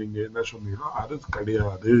அப்படின்னு நீங்க என்ன சொன்னீங்களோ அது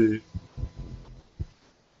கிடையாது.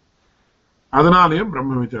 அதனாலயும்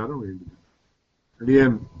பிரம்ம விசாரம் வேண்டியது.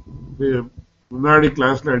 அடியன் முன்னாடி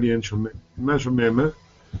கிளாஸ்ல அடியன் சொன்னேன், என்ன சொன்னேன்னு,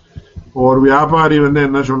 ஒரு வியாபாரி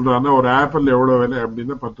என்ன சொல்றான்னா ஒரு ஆப்பிள் எவ்வளவு விலை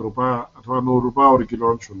அப்படின்னா 10 ரூபாய் அथवा 100 ரூபாய் ஒரு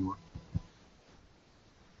கிலோன்னு சொல்லுவான்.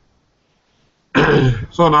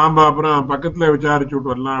 சோ நாம அப்புறம் பக்கத்துல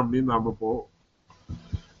விசாரிச்சுட்டு வரலாம் அப்படின்னு நாம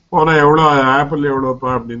போனா எவ்வளவு ஆப்பிள்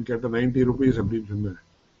எவ்வளவுப்பா அப்படின்னு கேட்ட 90 rupees அப்படின்னு சொன்னேன்.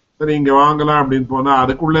 சரி இங்க வாங்கலாம் அப்படின்னு போனா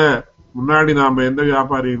அதுக்குள்ள முன்னாடி நாம எந்த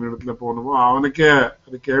வியாபாரியின் இடத்துல போனோமோ அவனுக்கே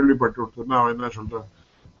அது கேள்விப்பட்டு கொடுத்தோம்னா அவன் என்ன சொல்றான்,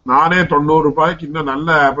 நானே 90 ரூபாய்க்கு இன்னும் நல்ல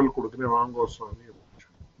ஆப்பிள் கொடுக்குறேன் வாங்கோ சுவாமி.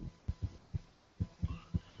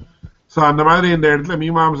 சோ அந்த மாதிரி இந்த இடத்துல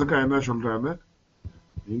மீமாம்சக்கா என்ன சொல்றான்னு,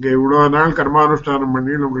 நீங்க இவ்வளவு நாள் கர்மானுஷ்டானம்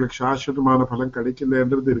பண்ணி உங்களுக்கு சாஸ்வதமான பலம்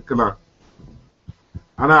கிடைக்கலன்றது இருக்கலாம்,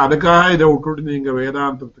 ஆனா அதுக்காக இதை விட்டுட்டு நீங்க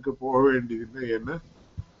வேதாந்தத்துக்கு போக வேண்டியதில்லை. என்ன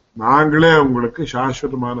நாங்களே உங்களுக்கு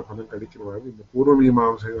சாஸ்வதமான பலம் கிடைக்கிற மாதிரி இந்த பூர்வ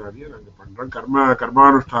மீமாம்சையாலேயே நாங்க பண்றோம்,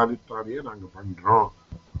 கர்மானுஷ்டானத்தாலேயே நாங்க பண்றோம்.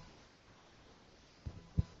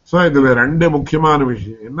 சோ இதுல ரெண்டு முக்கியமான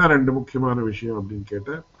விஷயம். என்ன ரெண்டு முக்கியமான விஷயம் அப்படின்னு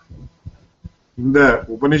கேட்ட, இந்த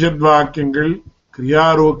உபனிஷத் வாக்கியங்கள்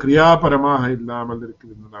கிரியாபரமாக இல்லாமல்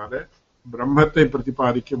இருக்கிறதுனால பிரம்மத்தை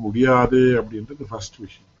பிரதிபாதிக்க முடியாது அப்படின்றது ஃபர்ஸ்ட்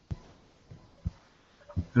விஷயம்.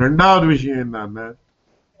 ரெண்டாவது விஷயம் என்னன்னா,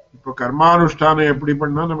 இப்ப கர்மானுஷ்டானம் எப்படி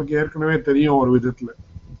பண்ணா நமக்கு ஏற்கனவே தெரியும் ஒரு விதத்துல,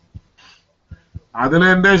 அதுல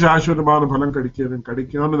இருந்தே சாஸ்வதமான பலம்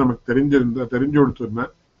கிடைக்கும்னு நமக்கு தெரிஞ்சு கொடுத்துருந்தா,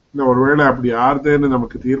 இல்ல ஒருவேளை அப்படி ஆறுதேன்னு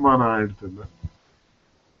நமக்கு தீர்மானம் ஆயிடுத்து,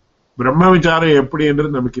 பிரம்ம விசாரம் எப்படின்றது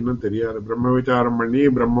நமக்கு இன்னும் தெரியாது. பிரம்ம விசாரம் பண்ணி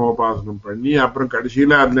பிரம்மோபாசனம் பண்ணி அப்புறம்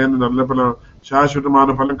கடைசியில அதுல இருந்து நல்ல பலம்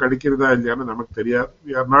சாஸ்வதமான பலம் கிடைக்கிறதா இல்லையான்னு நமக்கு தெரியாது.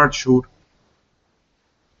 we are not sure.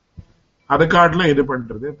 அது காட்டிலும் இது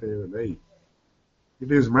பண்றதே தேவையில்லை.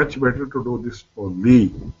 it is much better to do this only.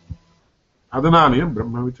 அதனாலையும்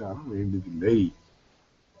பிரம்ம விசாரம் வேண்டியதில்லை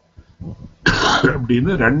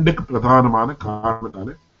அப்படின்னு ரெண்டுக்கு பிரதானமான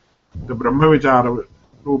காரணத்தால இந்த பிரம்ம விசார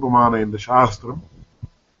ரூபமான இந்த சாஸ்திரம்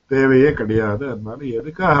தேவையே கிடையாது. அதனால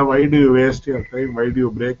எதுக்காக why do you waste your time, why do you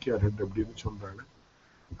break your head அப்படின்னு சொல்றாங்க.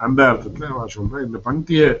 அந்த அர்த்தத்துல நான் சொல்றேன். இந்த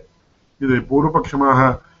பங்கிய இது பூர்வபட்சமாக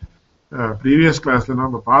ப்ரீவியஸ் கிளாஸ்ல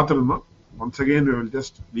நாம பார்த்திருந்தோம். once again we will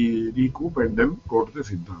just recoup and then go to the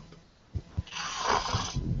Siddhanta.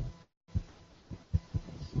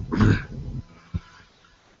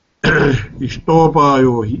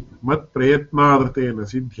 इष्टोपायो हि मत् प्रयत्नादृतेन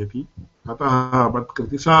सिद्ध्यति अतः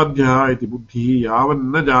मत्कृति साध्यः इति बुद्धिः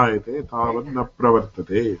यावन्न जायते तावन्न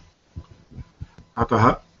प्रवर्तते अतः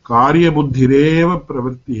कार्यबुद्धिरेव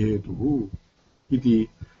प्रवृत्तिहेतुः इति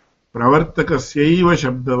प्रवर्तकस्यैव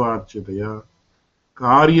शब्दवाच्यतया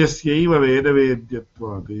कार्यस्यैव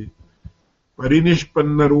वेदवेद्यत्वात्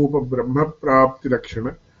परिनिष्पन्नरूप ब्रह्मप्राप्तिलक्षण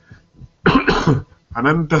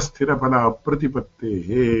अनन्तस्थिरफल अप्रतिपत्तेः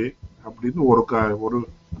அப்படின்னு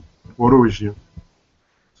ஒரு விஷயம்.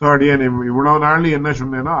 சோ அடியன் இவ்வளவு நாள் என்ன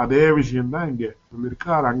சொன்னேனோ அதே விஷயம்தான் இங்க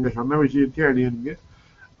சொல்லியிருக்கார். அங்க சொன்ன விஷயத்தையே அடியன் இங்க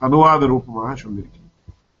அனுவாத ரூபமாக சொல்லியிருக்கேன்.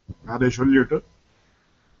 அதை சொல்லிட்டு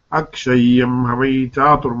अक्षय्यं हवै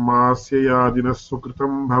चातुर्मास्य यादिनः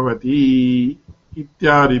सुकृतं भवति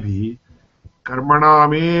इत्यादिभिः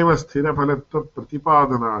कर्मणामेव स्थिरफलत्व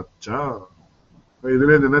प्रतिपादनाच्च. இதுல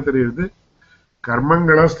என்ன தெரியுது?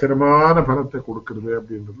 கர்மங்கள ஸ்திரமான பலத்தை கொடுக்கிறது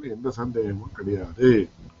அப்படின்றது எந்த சந்தேகமும் கிடையாது.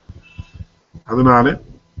 அதனால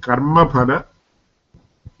கர்மபல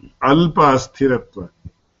அல்ப அஸ்திரத்வ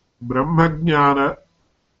பிரம்மஜான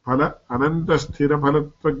फल अनंत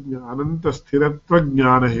स्थिरत्व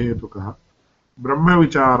ज्ञान हेतुकः ब्रह्म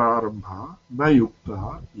विचारारंभः न युक्तः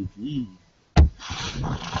इति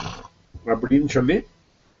அப்படின்னு சொல்லி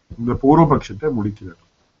இந்த பூர்வபட்சத்தை முடிக்கிறார்.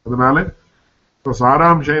 அதனால இப்ப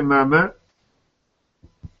சாராம்சம் என்னன்னா,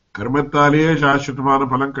 கர்மத்தாலேயே சாஸ்வதமான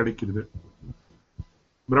பலம் கிடைக்கிறது,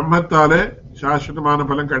 பிரம்மத்தாலே சாஸ்வதமான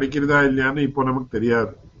பலம் கிடைக்கிறதா இல்லையான்னு இப்போ நமக்கு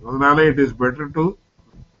தெரியாது. அதனால it is better to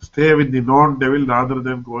stay with the known devil rather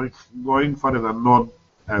than going for an unknown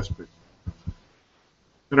aspect.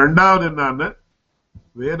 இரண்டாவது என்னன்னா,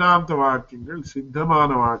 வேதாந்த வாக்கியங்கள் சித்தமான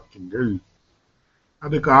வாக்கியங்கள்,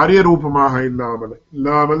 அது காரிய ரூபமாக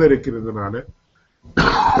இல்லாமல் இருக்கிறதுனால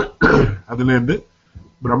அதுல இருந்து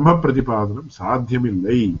பிரம்ம பிரதிபாதனம்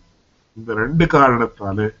சாத்தியமில்லை. இந்த ரெண்டு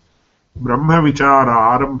காரணத்தால பிரம்ம விசார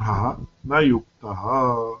ஆரம்பா ந யுக்தா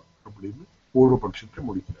அப்படின்னு பூர்வபட்சத்தை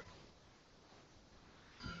முடிக்கிறார்.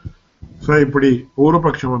 இப்படி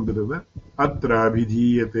பூர்வபக்ஷம் வந்திருந்த அத்ர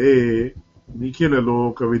அபிதீயதே நிகில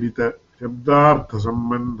லோக விதித சப்தார்த்த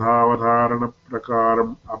சம்பந்தாவதாரண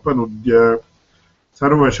பிரகாரம் அபனுத்ய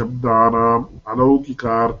சர்வ சப்தானாம்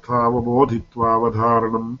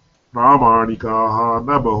அலௌகிகார்த்தாவபோதித்வாவதாரணம் प्रामाणिकाः न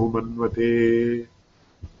बहुमन्वते.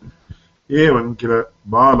 एवं किल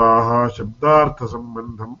बालाः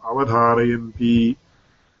शब्दार्थसम्बन्धम् अवधारयन्ति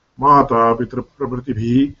माता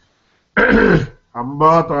पितृप्रभृतिभिः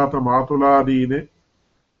अम्बातातमातुलादीन्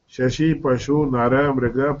शशि पशु नर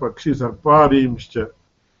मृग पक्षि सर्पादींश्च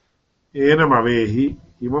एनमवेहि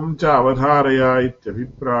इमं च अवधारय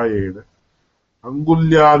इत्यभिप्रायेण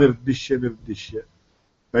अङ्गुल्यानिर्दिश्य निर्दिश्य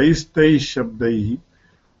तैस्तैः शब्दैः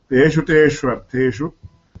तेषु तेषु अर्थेषु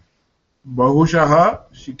बहुशः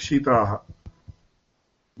शिक्षिताः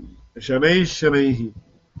शनैः शनैः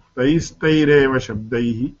तैस्तैरेव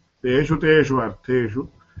शब्दैः तेषु तेषु अर्थेषु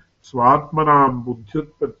स्वात्मनां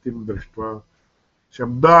बुद्ध्युत्पत्तिं दृष्ट्वा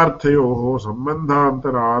शब्दार्थयोः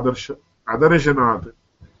सम्बन्धान्तर अदर्शनात्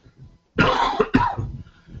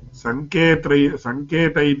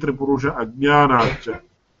संकेतैतृपुरुष अज्ञानाच्च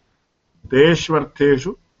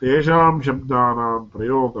तेष्वर्थेषु तेषां शब्दानां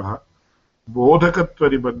प्रयोगः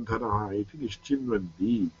बोधकत्वनिबन्धनः इति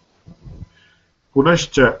निश्चिन्वन्ति.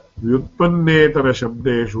 पुनश्च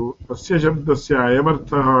व्युत्पन्नेतरशब्देषु तस्य शब्दस्य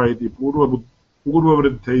अयमर्थः इति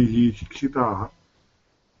पूर्ववृद्धैः शिक्षिताः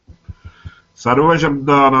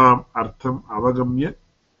सर्वशब्दानाम् अर्थम् अवगम्य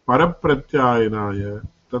परप्रत्यायनाय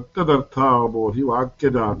तत्तदर्थावबोधि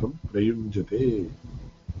वाक्यजातं प्रयुञ्जते.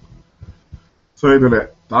 இதுல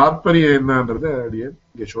தாத்பரியம் என்னன்றத அப்படியே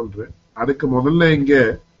இங்க சொல்றேன். அதுக்கு முதல்ல இங்க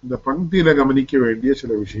இந்த பங்கியில கவனிக்க வேண்டிய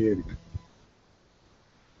சில விஷயம் இருக்கு.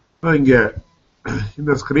 இங்க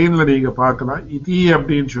இந்த ஸ்கிரீன்ல நீங்க பார்க்கலாம், இதி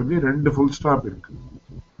அப்படின்னு சொல்லி 2 ஃபுல் ஸ்டாப் இருக்கு.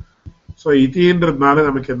 சோ இதின்றதுனால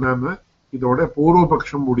நமக்கு என்னன்னா இதோட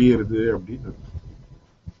பூர்வபக்ஷம் முடியுது அப்படின்னு அர்த்தம்.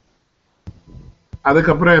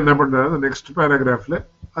 அதுக்கப்புறம் என்ன பண்றாங்க, நெக்ஸ்ட் பேராகிராஃப்ல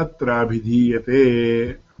அத்ராபிதீயதே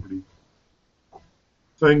அப்படி.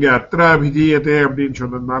 இங்க அத்ராபிதீயதே அப்படின்னு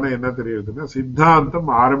சொன்னதுனால என்ன தெரியுதுன்னா, சித்தாந்தம்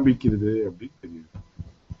ஆரம்பிக்கிறது அப்படின்னு தெரியுது.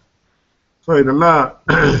 இதெல்லாம்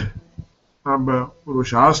நம்ம ஒரு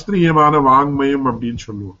சாஸ்திரியமான வாங்மயம் அப்படின்னு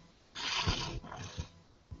சொல்லுவோம்.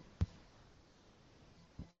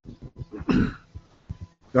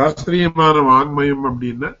 சாஸ்திரியமான வாங்மயம்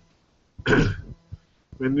அப்படின்னா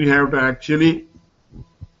when we have to actually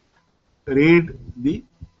read the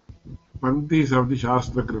panktis of the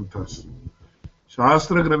Shastra Granthas.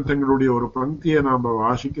 சாஸ்திர கிரந்தங்களுடைய ஒரு பங்கியை நாம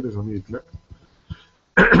வாசிக்கிற சமயத்துல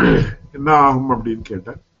என்ன ஆகும் அப்படின்னு கேட்ட,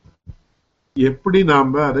 எப்படி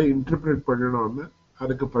நாம அதை இன்டர்பிரேட் பண்ணணும்னு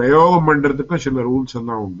அதுக்கு பிரயோகம் பண்றதுக்கும் சில ரூல்ஸ்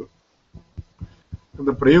எல்லாம் உண்டு.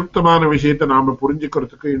 அந்த பிரயுக்தமான விஷயத்தை நாம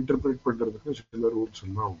புரிஞ்சுக்கிறதுக்கு இன்டர்பிரேட் பண்றதுக்கு சில ரூல்ஸ்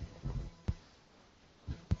எல்லாம் உண்டு.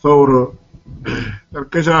 ஒரு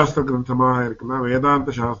தர்க்கசாஸ்திர கிரந்தமாக இருக்கலாம், வேதாந்த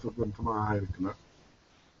சாஸ்திர கிரந்தமாக இருக்கலாம்.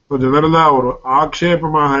 ஜெனரலா ஒரு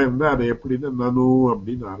ஆக்ஷேபமாக இருந்தா அதை எப்படின்னா நனு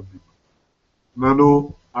அப்படின்னு ஆரம்பிக்கும். நனு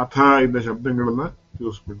அத இந்த சப்தங்கள் எல்லாம்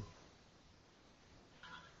யூஸ் பண்ணும்.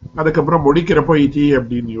 அதுக்கப்புறம் முடிக்கிறப்போ இதி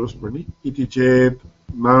அப்படின்னு யூஸ் பண்ணி இதி சேத்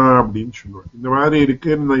ந அப்படின்னு சொல்லுவேன். இந்த மாதிரி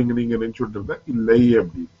இருக்குன்னு நீங்க நினைச்சுட்டு இருந்தா இல்லை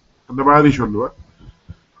அப்படின்னு அந்த மாதிரி சொல்லுவேன்.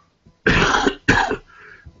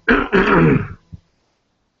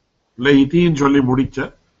 இல்ல இத்தின்னு சொல்லி முடிச்ச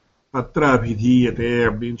அத்திர அபிதீயதே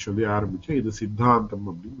அப்படின்னு சொல்லி ஆரம்பிச்சு இது சித்தாந்தம்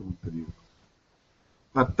அப்படின்னு நமக்கு தெரியும்.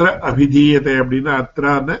 அத்திர அபிதீயத்தை அப்படின்னா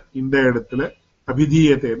அத்திரான இந்த இடத்துல,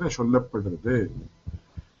 அபிதீயத்தைன்னு சொல்லப்படுறது.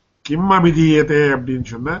 கிம் அபிதீயத்தை அப்படின்னு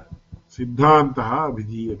சொன்னா சித்தாந்தா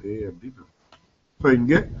அபிதீயத்தை அப்படின்னு.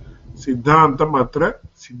 இங்க சித்தாந்தம் அத்திர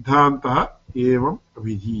சித்தாந்தா ஏவம்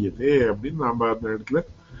அபிதீயத்தை அப்படின்னு நாம அந்த இடத்துல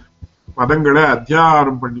பதங்களை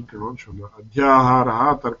அத்தியாகாரம் பண்ணிக்கணும்னு சொல்லுவோம். அத்தியாகாரா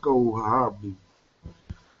தர்க்க ஊகா அப்படின்னு.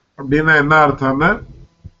 அப்படின்னா என்ன அர்த்தம்னா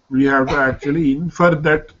we have to actually infer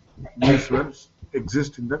that these words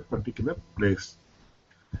exist in that particular place.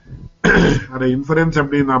 அத இன்ஃபரன்ஸ்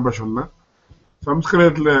அப்படின்னு நாம சொல்லலாம்.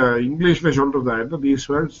 சம்ஸ்கிருதத்துல இங்கிலீஷ்ல சொல்றதா these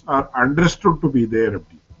words are understood to be there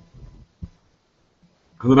அப்படி.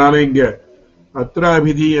 அதனால இங்க அத்திர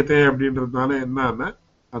அபிதீயத்தை அப்படின்றதுனால என்னன்னா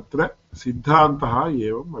அத்திர சித்தாந்தா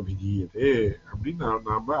ஏவம் அபிதீயத்தை அப்படின்னு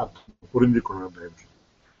நாம புரிஞ்சுக்கணும் அந்த இடத்துல.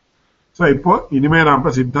 சோ இப்போ இனிமே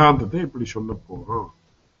நாம சித்தாந்தத்தை இப்படி சொல்ல போறோம்.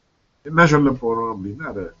 என்ன சொல்ல போறோம் அப்படின்னு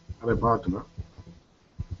அதை பார்க்கலாம்.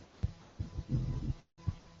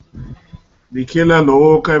 நிகில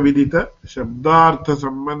லோக விதித சப்தார்த்த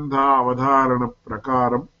சம்பந்த அவதாரண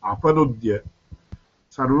பிரகாரம் அபனுத்ய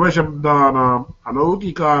சர்வசப்தானாம்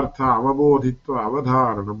அலௌகிகார்த்த அவபோதித்வ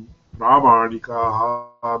அவதாரணம் பிராமாணிகாஹ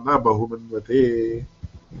ந பகுமன்வதே.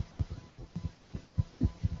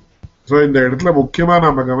 சோ இந்த இடத்துல முக்கியமா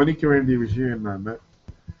நாம கவனிக்க வேண்டிய விஷயம் என்னன்னா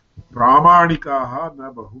பிராமாணிகாஹ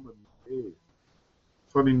ந பகுமன்வதே.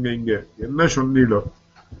 சோ நீங்க இங்க என்ன சொன்னீங்களோ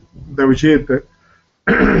இந்த விஷயத்தை,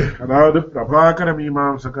 அதாவது பிரபாகர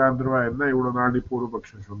மீமாம்சகாந்திரவா என்ன இவ்வளவு நாடி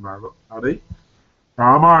பூர்வபக்ஷம் சொன்னாலோ அதை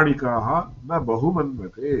பிராமாணிகாக ந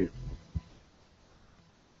பகுமன்வதே.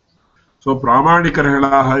 சோ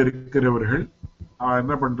பிராமாணிகர்களாக இருக்கிறவர்கள்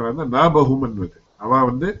என்ன பண்றாங்க, ந பகுமன்வது, அவ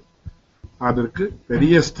அதற்கு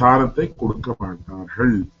பெரிய ஸ்தானத்தை கொடுக்க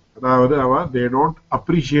மாட்டார்கள். அதாவது they don't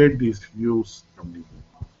appreciate these views அப்படின்னு.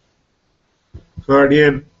 சோ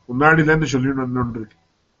அடியேன் முன்னாடில இருந்து சொல்லிட்டு வந்துருக்கு,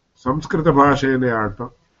 சம்ஸ்கிருத பாஷையிலே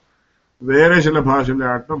ஆட்டம் வேற சில பாஷையில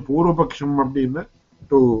ஆட்டம் பூர்வபக்ஷம் அப்படின்னா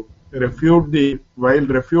to refute the while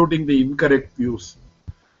refuting the incorrect views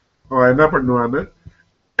என்ன பண்ணுவாங்க,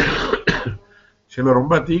 சில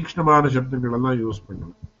ரொம்ப தீக்ஷ்ணமான சப்தங்கள் எல்லாம் யூஸ்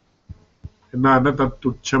பண்ணுவாங்க. என்ன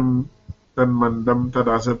தத்துச்சம் தன் மந்தம்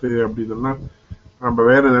தத் அசத்து அப்படின்னு நம்ம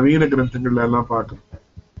வேற நவீன கிரந்தங்கள்ல எல்லாம் பார்க்கணும்.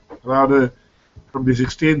 அதாவது from the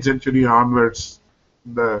 16th century onwards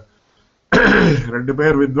இந்த ரெண்டு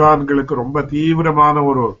பேர் வித்வான்களுக்கு ரொம்ப தீவிரமான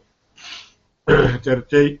ஒரு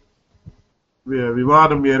சர்ச்சை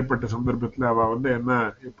விவாதம் ஏற்பட்ட சந்தர்ப்பத்துல அவ என்ன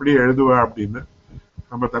எப்படி எழுதுவா அப்படின்னு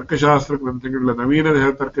நம்ம தர்க்கசாஸ்திர கிரந்தங்கள்ல நவீன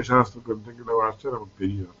தர்க்கசாஸ்திர கிரந்தங்களை வாசிச்சா நமக்கு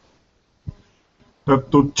தெரியும்.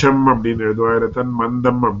 தத்துச்சம் அப்படின்னு எழுதுவா, இல்ல தன்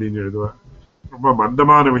மந்தம் அப்படின்னு எழுதுவா. ரொம்ப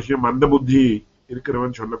மந்தமான விஷயம், மந்த புத்தி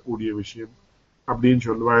இருக்கிறவன் சொல்லக்கூடிய விஷயம் அப்படின்னு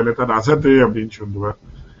சொல்லுவா, இல்ல தன் அசத்து அப்படின்னு சொல்லுவா.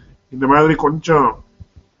 இந்த மாதிரி கொஞ்சம்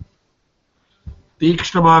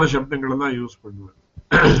தீக்ஷ்ணமான சப்தங்களை தான் யூஸ் பண்ணுவேன்.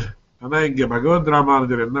 ஆனா இங்க பகவத்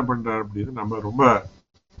ராமானுஜர் என்ன பண்றாரு அப்படின்னு நம்ம ரொம்ப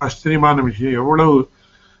ஆச்சரியமான விஷயம், எவ்வளவு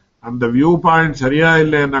அந்த வியூ பாயிண்ட் சரியா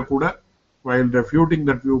இல்லைன்னா கூட while refuting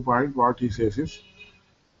that view point what he says is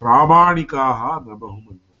பிராமாணிகாக ந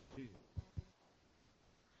பகுமன்வதே.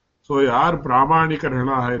 சோ யார்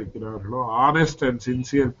பிராமாணிகர்களாக இருக்கிறார்களோ honest and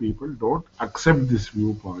sincere people don't accept this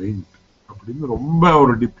view point அப்படின்னு ரொம்ப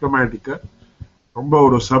ஒரு டிப்ளமேட்டிக்கா, ரொம்ப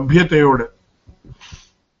ஒரு சபியத்தையோட,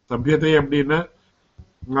 சபியத்தை அப்படின்னா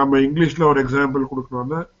நம்ம இங்கிலீஷ்ல ஒரு எக்ஸாம்பிள்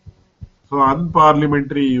கொடுக்கணும்னா so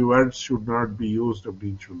unparliamentary words should not be used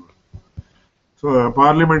அப்படின்னு சொல்லுவாங்க. ஸோ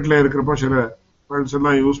பார்லிமெண்ட்ல இருக்கிறப்போ சில வேர்ட்ஸ்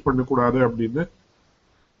எல்லாம் யூஸ் பண்ணக்கூடாது அப்படின்னு.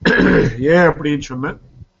 ஏன் அப்படின்னு சொன்ன,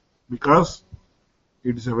 because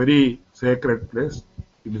it is a very sacred place,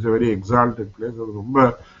 it is a very exalted place. அது ரொம்ப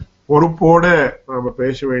பொறுப்போட நம்ம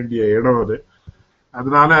பேச வேண்டிய இடம் அது.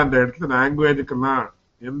 அதனால அந்த இடத்துல லாங்குவேஜுக்கெல்லாம்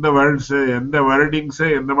எந்த வேர்ட்ஸ் எந்த வேர்டிங்ஸ்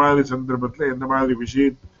எந்த மாதிரி சந்தர்ப்பத்துல எந்த மாதிரி விஷய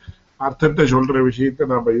அர்த்தத்தை சொல்ற விஷயத்த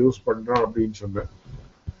நாம யூஸ் பண்றோம் அப்படின்னு சொன்ன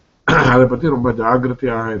அதை பத்தி ரொம்ப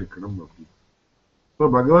ஜாகிரதையாக இருக்கணும் அப்படின்னு.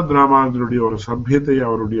 பகவத் ராமானுஜருடைய ஒரு சபியத்தை,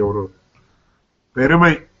 அவருடைய ஒரு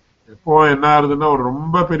பெருமை எப்போ என்ன ஆகுதுன்னா, ஒரு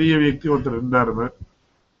ரொம்ப பெரிய வியக்தி ஒருத்தர் இருந்தாருன்னு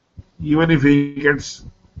even if he gets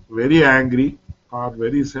very angry are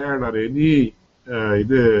very sad or any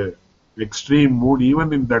இது extreme mood, even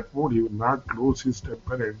in that mood he will not lose his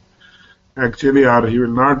temper and actually or he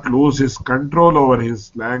will not lose his control over his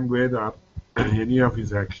language or any of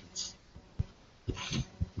his actions.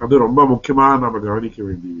 அது ரொம்ப முக்கியமா நம்ம கவனிக்க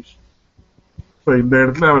வேண்டிய விஷயம். இந்த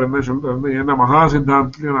இடத்துல அவர் என்ன சொல்றாரு, ஏன்னா மகா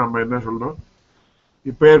சித்தாந்தத்திலையும் நம்ம என்ன சொல்றோம்,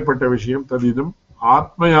 இப்ப ஏற்பட்ட விஷயம் ததிதம்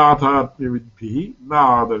ஆத்மயாதாத்மிய வித்தி ந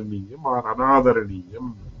ஆதரணீயம் ஆர்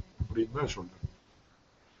அனாதரணீயம் அப்படின்னு தான் சொல்றோம்.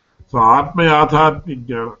 ஆத்ம யாதாத்மிய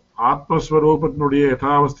ஞானம், ஆத்மஸ்வரூபத்தினுடைய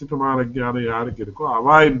யதாவஸ்திதமான ஞானம் யாருக்கு இருக்கோ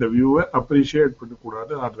அவா இந்த வியூவை அப்ரிஷியேட்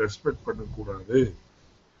பண்ணக்கூடாது, அதை ரெஸ்பெக்ட் பண்ணக்கூடாது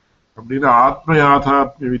அப்படின்னு ஆத்ம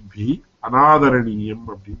யாதாத்மிய வித்பி அநாதரணீயம்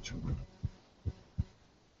அப்படின்னு சொல்றாரு.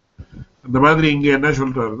 அந்த மாதிரி இங்க என்ன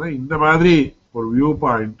சொல்றாருன்னா, இந்த மாதிரி ஒரு வியூ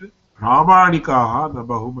பாயிண்ட் பிராமணிக்காக ந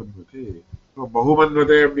பகுமன்வதே.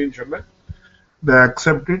 பகுமன்வதே அப்படின்னு சொல்ல they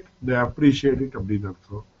accept it, they appreciate it அப்படின்னு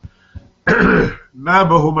அர்த்தம். ந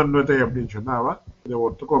பகுமன்வதே அப்படின்னு சொன்னா அவ இதை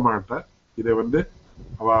ஒத்துக்க மாட்டா, இதை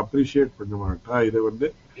அவ அப்ரிஷியேட் பண்ண மாட்டா, இதை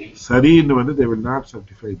சரின்னு they will not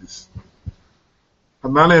certify this.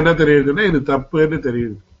 அதனால என்ன தெரியுதுன்னா இது தப்புன்னு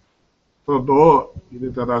தெரியுது. இது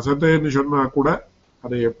தன் அசத்துன்னு சொன்னா கூட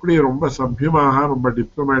அதை எப்படி ரொம்ப சபியமாக ரொம்ப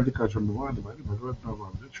டிப்ளமேட்டிக்கா சொல்லுவோம் அந்த மாதிரி பகவத்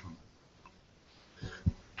ராமானுஜர் சொல்லுவோம்.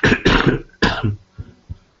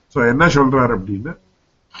 என்ன சொல்றாரு அப்படின்னா,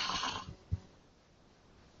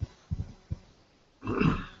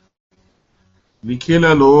 நிகில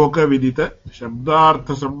லோக விதித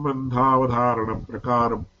சப்தார்த்த சம்பந்தாவதாரண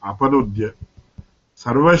பிரகாரம் அபனுத்ய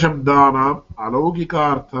சர்வசப்தானாம்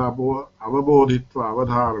அலௌகிகார்த்த அவபோதித்வ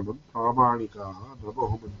அவதாரணம் பிராமணிக்காக ந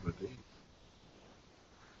பகுமன்வதே.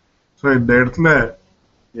 இந்த இடத்துல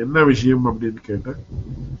என்ன விஷயம் அப்படின்னு கேட்ட,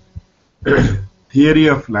 theory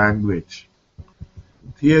of language,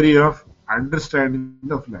 theory of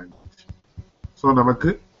understanding of language. நமக்கு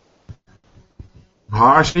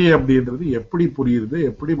பாஷை அப்படின்றது எப்படி புரியுது,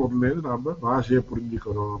 எப்படி முதல்ல நாம பாஷையை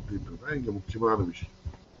புரிஞ்சுக்கிறோம் அப்படின்றது இங்க முக்கியமான விஷயம்.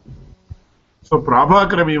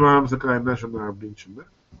 பிராபாகர மீமாம்சகா என்ன சொன்ன அப்படின்னு சொன்ன,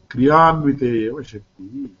 கிரியான்விதேயவ சக்தி,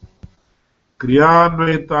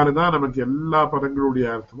 கிரியான்வயத்தால்தான் நமக்கு எல்லா பதங்களுடைய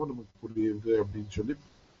அர்த்தமும் நமக்கு புரியுது அப்படின்னு சொல்லி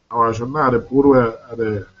அவ சொன்னா. அதை அது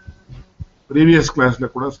ப்ரீவியஸ் கிளாஸ்ல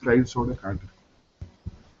கூட ஸ்லைட்ஸோட காட்டு.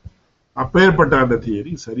 அப்பேற்பட்ட அந்த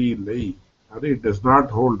தியரி சரியில்லை, அது it does not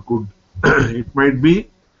hold good. It might be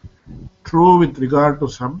true with regard to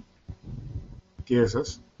some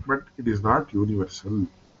cases, but it is not universal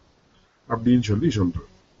அப்படின்னு சொல்லி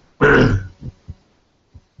சொல்றோம்.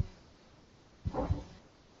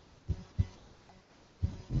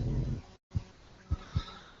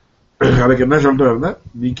 அதுக்கு என்ன சொல்றாருன்னா,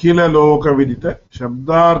 நிகில லோக விதித்த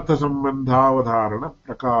சப்தார்த்த சம்பந்தாவதாரண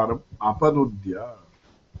பிரகாரம் அபனுத்யா.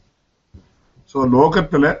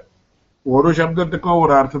 லோகத்துல ஒரு சப்தத்துக்கும்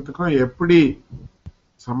ஒரு அர்த்தத்துக்கும் எப்படி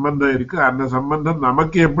சம்பந்தம் இருக்கு, அந்த சம்பந்தம்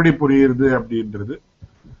நமக்கு எப்படி புரியுது அப்படின்றது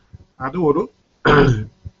அது ஒரு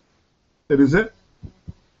there is a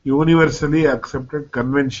universally accepted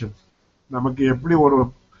convention. நமக்கு எப்படி ஒரு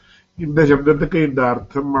இந்த சப்தத்துக்கு இந்த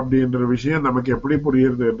அர்த்தம் அப்படின்ற விஷயம் நமக்கு எப்படி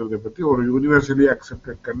புரியுதுன்றதை பத்தி ஒரு யூனிவர்சலி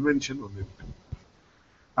அக்செப்டட் கன்வென்ஷன் ஒன்று இருக்கு.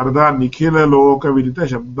 அதுதான் நிகில லோக விதித்த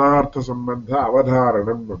சப்தார்த்த சம்பந்த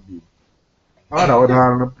அவதாரணம் அப்படின்னு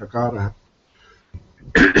அவதாரண பிரகார.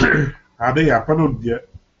 அதை அபனுத்ய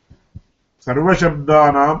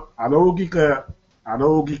சர்வசப்தானாம்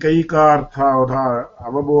அலௌகிகைகார்த்த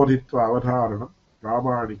அவபோதித்வ அவதாரணம்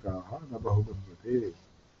பிராமணிக்காக ந பகுமன்வதே.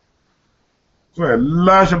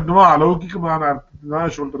 எல்லா சப்தமும் அலௌகிகமான அர்த்தத்தை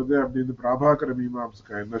தான் சொல்றது அப்படின்னு பிராபாகர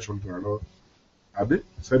மீமாம்சகா என்ன சொல்றாளோ அது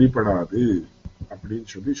சரிப்படாது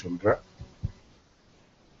அப்படின்னு சொல்ற.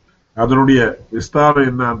 அதனுடைய விஸ்தாரம்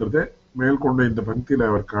என்னன்றதை மேற்கொண்ட இந்த பங்கில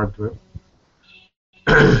அவர் காட்டுறார்.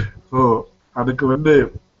 அதுக்கு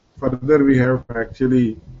further we have actually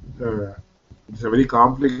it's a very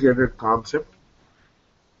complicated concept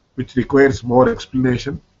which requires more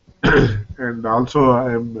explanation and also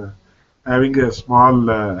I am having a small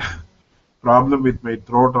problem with my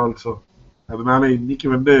throat also. அதனால இன்னைக்கு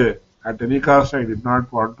at any cost I did not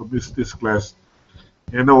want to miss this class.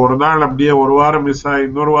 ஏன்னா ஒரு நாள் அப்படியே ஒரு வாரம் miss ஆகி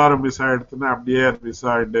இன்னொரு வாரம் மிஸ் ஆயிடுச்சுன்னா அப்படியே மிஸ்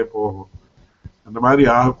ஆகிட்டே போகும். அந்த மாதிரி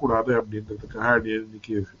ஆகக்கூடாது அப்படின்றதுக்காக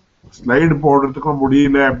இன்னைக்கு ஸ்லைடு போடுறதுக்கும்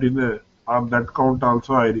முடியல அப்படின்னு on that count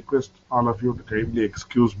also I request all of you to kindly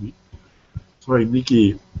excuse me. இன்னைக்கு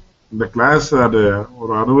இந்த கிளாஸ் அது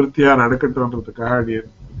ஒரு அனுவர்த்தியா நடக்கட்டும்ன்றதுக்காக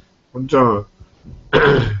கொஞ்சம்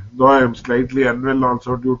though I am slightly unwell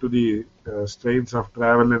also due to the strains of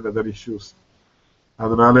travel and other issues,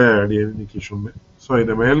 அதனால இன்னைக்கு சொன்னேன்.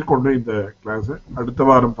 இதை மேற்கொண்டு இந்த கிளாஸ் அடுத்த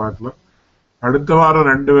வாரம் பார்க்கலாம். அடுத்த வாரம்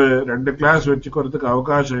ரெண்டு கிளாஸ் வச்சுக்கிறதுக்கு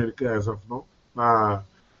அவகாசம் இருக்கு. as of now,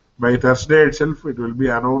 by Thursday itself it will be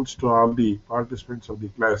announced to all the participants of the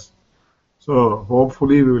class.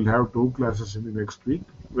 Hopefully we will have 2 classes in the next week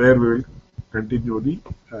where we will continue the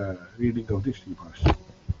reading of the shrIbhAShyam.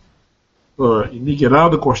 இன்னைக்கு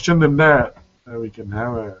ஏதாவது question இருந்தா we can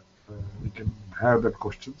have that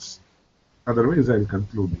questions. Otherwise I will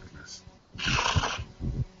conclude the class.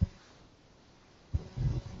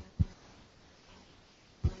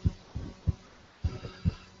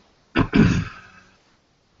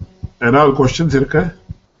 ஏதாவது questions இருக்கா?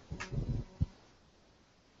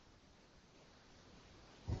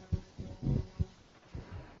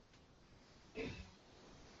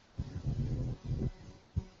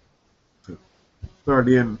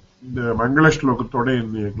 அடியன் இந்த மங்கள ஸ்லோகத்தோட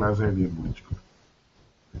இந்த class அடியன் முடிச்சுக்கிறேன்.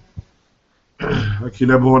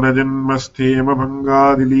 अखिल भुवन जन्मस्थेम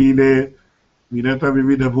भंगादिलीले विनत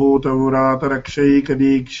विविध भूत उरात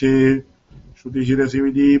रक्षैकदीक्षे श्रुतिशिरसि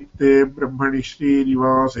विदीप्ते ब्रह्मणि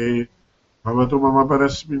श्रीनिवासे भवतु मम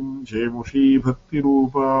परस्मिन् क्षेमुषी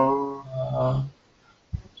भक्तिरूपा.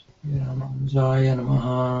 रामानुजाय नमः.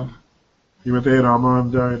 श्रीमते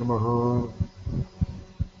रामानुजाय नमः.